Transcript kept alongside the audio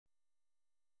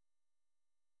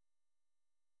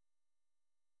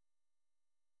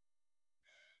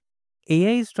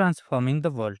AI is transforming the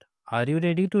world. Are you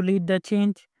ready to lead the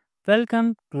change?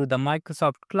 Welcome to the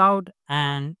Microsoft Cloud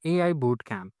and AI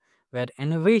Bootcamp, where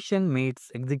innovation meets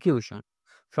execution.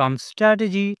 From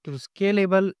strategy to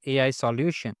scalable AI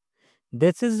solution,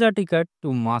 this is the ticket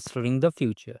to mastering the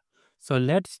future. So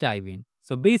let's dive in.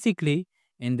 So basically,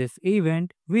 in this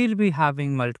event, we'll be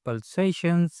having multiple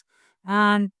sessions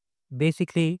and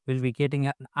basically we'll be getting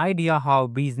an idea how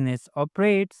business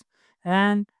operates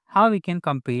and how we can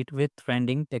compete with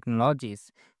trending technologies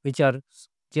which are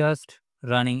just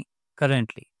running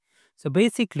currently. So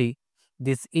basically,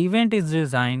 this event is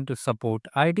designed to support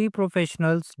IT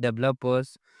professionals,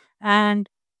 developers, and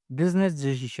business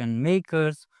decision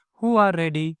makers who are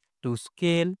ready to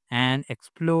scale and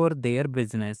explore their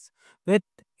business with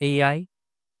AI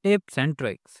tips and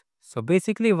tricks. So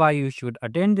basically why you should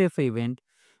attend this event,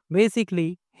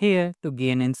 basically here to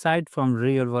gain insight from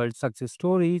real world success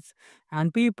stories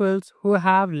and peoples who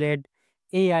have led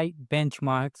AI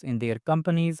benchmarks in their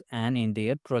companies and in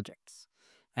their projects,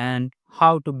 and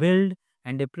how to build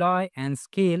and deploy and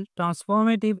scale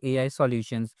transformative AI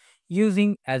solutions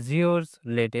using Azure's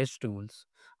latest tools.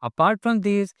 Apart from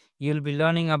this, you'll be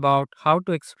learning about how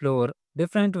to explore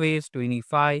different ways to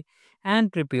unify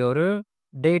and prepare your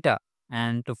data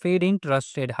and to feed in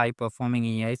trusted high performing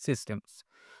AI systems.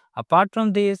 Apart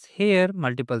from this, here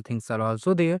multiple things are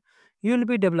also there. You will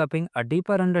be developing a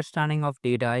deeper understanding of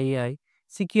data AI,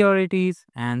 securities,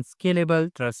 and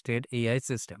scalable trusted AI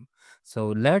system. So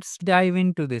let's dive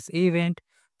into this event.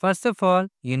 First of all,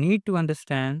 you need to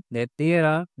understand that there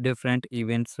are different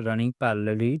events running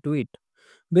parallelly to it.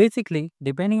 Basically,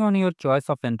 depending on your choice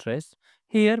of interest,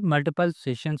 here multiple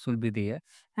sessions will be there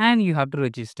and you have to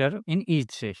register in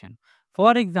each session.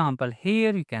 For example,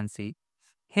 here you can see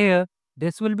here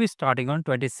this will be starting on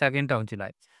 22nd of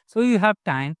July. So you have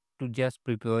time to just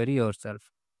prepare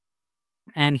yourself.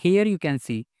 And here you can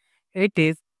see it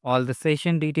is all the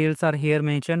session details are here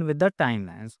mentioned with the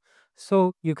timelines.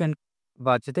 So you can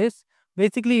watch this.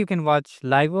 Basically, you can watch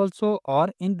live also or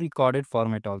in recorded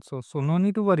format also. So no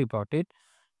need to worry about it.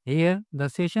 Here, the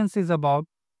sessions is about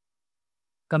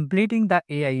completing the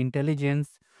AI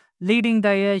intelligence, leading the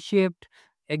AI shift,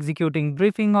 executing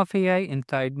briefing of AI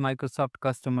inside Microsoft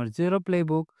Customer Zero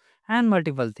playbook, and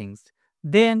multiple things.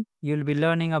 Then you'll be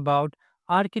learning about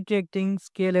architecting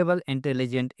scalable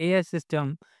intelligent AI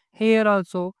system. Here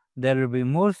also there will be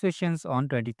more sessions on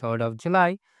 23rd of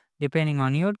July depending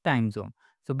on your time zone.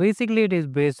 So basically it is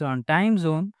based on time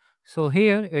zone. So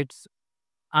here it's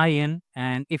IN,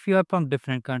 and if you are from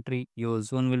different country, your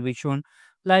zone will be shown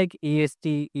like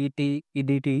EST, ET,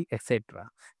 EDT, etc.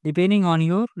 depending on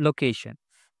your location.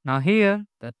 Now here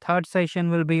the third session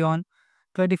will be on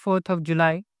 24th of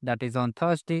July, that is on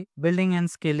Thursday, building and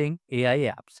scaling AI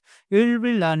apps. You will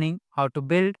be learning how to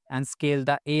build and scale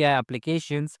the AI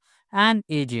applications and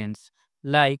agents.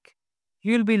 Like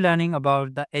you will be learning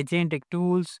about the agentic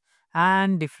tools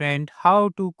and different how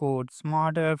to code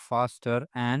smarter, faster,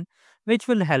 and which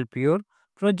will help your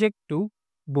project to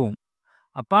boom.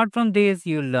 Apart from this,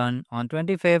 you learn on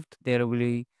 25th there will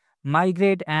be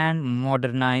migrate and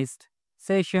modernized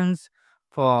sessions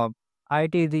for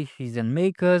IT decision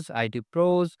makers, IT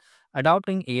pros,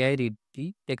 adopting AI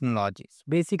ready technologies.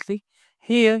 Basically,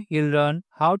 here you learn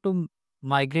how to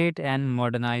migrate and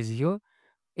modernize your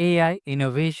AI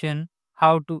innovation,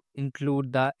 how to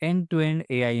include the end-to-end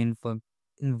AI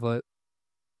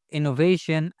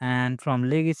innovation and from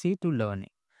legacy to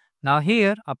learning. Now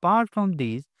here, apart from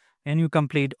these, when you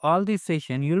complete all these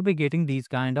session, you'll be getting these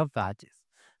kind of badges.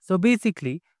 So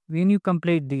basically, when you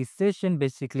complete this session,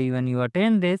 basically when you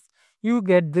attend this, you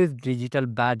get these digital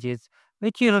badges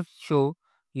which will show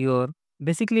your,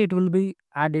 basically it will be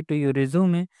added to your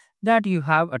resume that you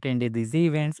have attended these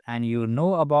events and you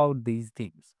know about these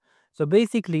things. So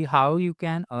basically how you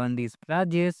can earn these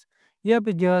badges, you have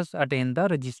to just attend the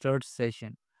registered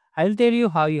session. I'll tell you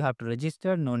how you have to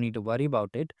register, no need to worry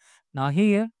about it. Now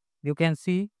here you can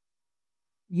see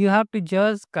you have to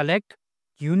just collect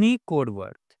unique code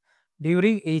words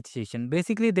during each session.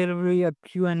 Basically there will be a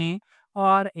Q&A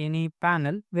or any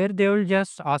panel where they will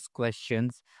just ask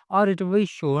questions or it will be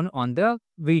shown on the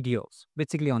videos,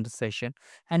 basically on the session,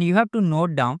 and you have to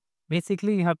note down.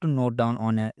 Basically you have to note down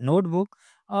on a notebook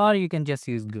or you can just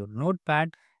use your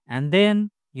notepad, and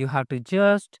then you have to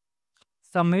just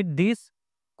submit these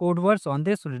code words on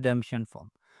this redemption form.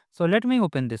 So let me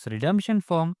open this redemption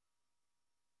form.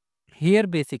 Here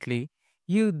basically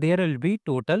you there will be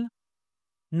total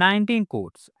 19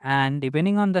 codes, and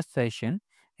depending on the session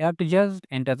you have to just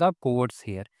enter the codes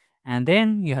here and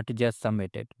then you have to just submit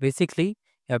it. Basically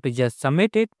you have to just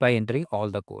submit it by entering all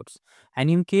the codes, and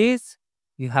in case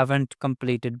you haven't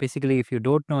completed. Basically, if you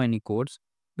don't know any codes,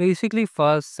 basically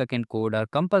first, second code are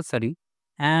compulsory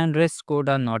and rest code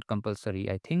are not compulsory,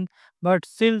 I think. But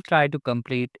still try to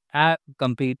complete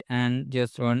and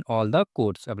just run all the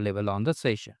codes available on the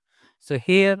session. So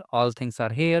here all things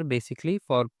are here. Basically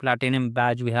for platinum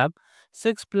badge we have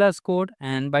 6 plus code,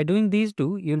 and by doing these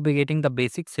two you'll be getting the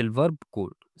basic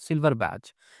silver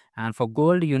badge, and for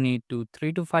gold you need to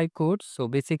 3 to 5 codes. So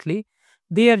basically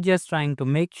they are just trying to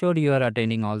make sure you are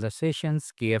attending all the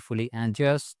sessions carefully and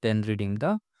just then redeem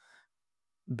the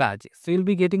badges. So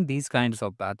you'll be getting these kinds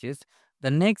of badges.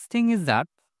 The next thing is that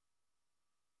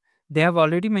they have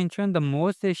already mentioned the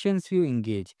more sessions you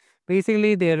engage.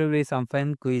 Basically, there will be some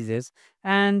fun quizzes,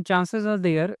 and chances are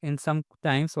there in some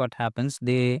times what happens,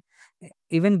 they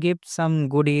even give some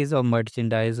goodies or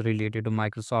merchandise related to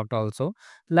Microsoft also.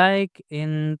 Like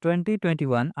in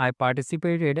 2021, I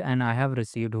participated and I have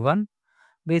received one,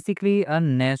 basically a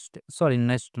nest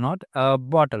not a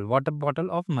bottle, water bottle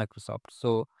of Microsoft.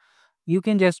 So you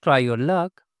can just try your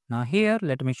luck. Now here,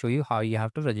 let me show you how you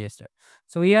have to register.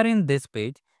 So we are in this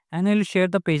page and I'll share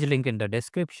the page link in the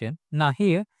description. Now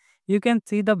here, you can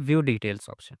see the view details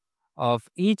option. Of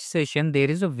each session, there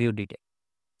is a view detail.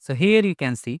 So here you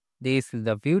can see this is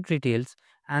the view details,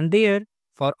 and there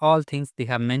for all things they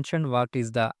have mentioned what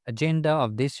is the agenda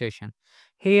of this session.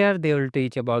 Here they will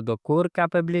teach about the core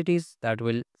capabilities that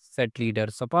will set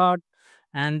leaders apart,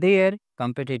 and their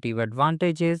competitive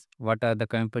advantages. What are the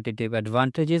competitive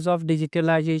advantages of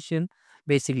digitalization?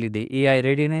 Basically the AI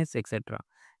readiness, etc.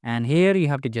 And here you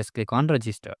have to just click on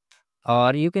register,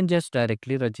 or you can just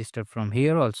directly register from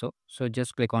here also. So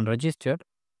just click on register.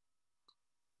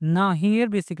 Now here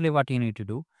basically what you need to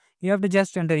do, you have to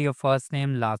just enter your first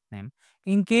name, last name.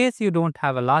 In case you don't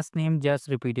have a last name, just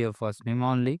repeat your first name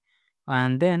only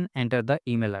and then enter the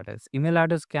email address. Email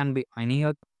address can be any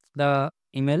of the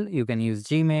email. You can use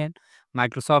Gmail,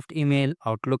 Microsoft email,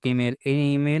 Outlook email,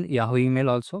 any email, Yahoo email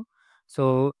also.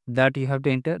 So that you have to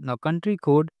enter. Now country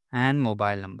code and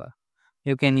mobile number.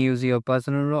 You can use your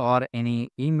personal or any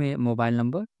email mobile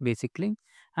number basically,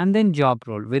 and then job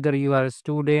role, whether you are a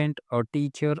student or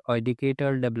teacher or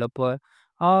educator, developer,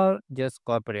 or just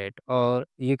corporate, or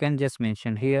you can just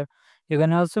mention here. You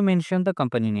can also mention the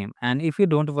company name, and if you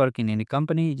don't work in any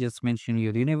company, just mention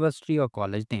your university or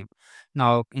college name.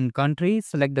 Now in country,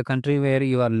 select the country where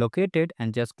you are located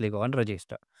and just click on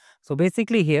register. So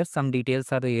basically here some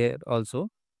details are here also.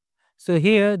 So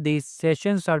here these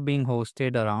sessions are being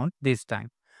hosted around this time.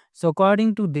 So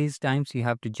according to these times, you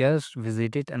have to just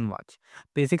visit it and watch.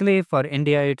 Basically for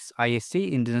India, it's IST,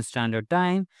 Indian Standard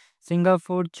Time,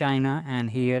 Singapore, China,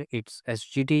 and here it's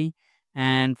SGT.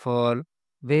 And for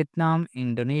Vietnam,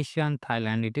 Indonesia, and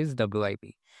Thailand, it is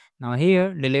WIP. Now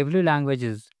here, delivery language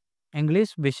is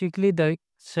English. Basically the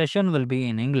session will be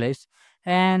in English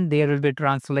and there will be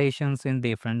translations in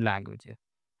different languages.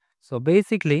 So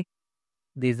basically,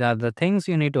 these are the things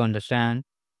you need to understand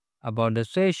about the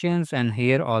sessions, and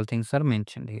here all things are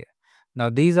mentioned here. Now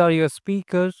these are your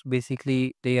speakers.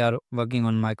 Basically they are working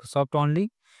on Microsoft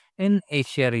only in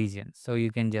Asia region. So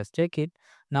you can just check it.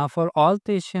 Now for all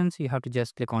sessions you have to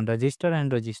just click on register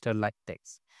and register like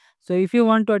text. So if you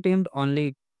want to attend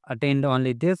only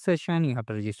this session, you have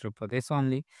to register for this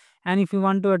only. And if you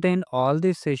want to attend all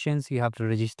these sessions, you have to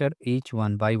register each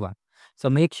one by one. So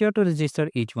make sure to register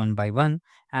each one by one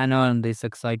and earn this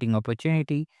exciting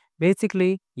opportunity.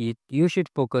 Basically, you should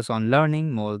focus on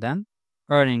learning more than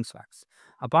earning swags.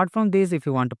 Apart from this, if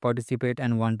you want to participate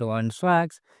and want to earn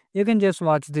swags, you can just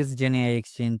watch this GenAI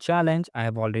Exchange Challenge. I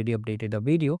have already updated a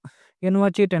video. You can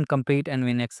watch it and compete and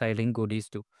win exciting goodies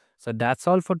too. So that's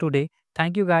all for today.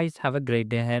 Thank you guys. Have a great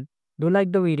day ahead. Do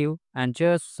like the video and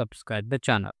just subscribe the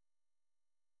channel.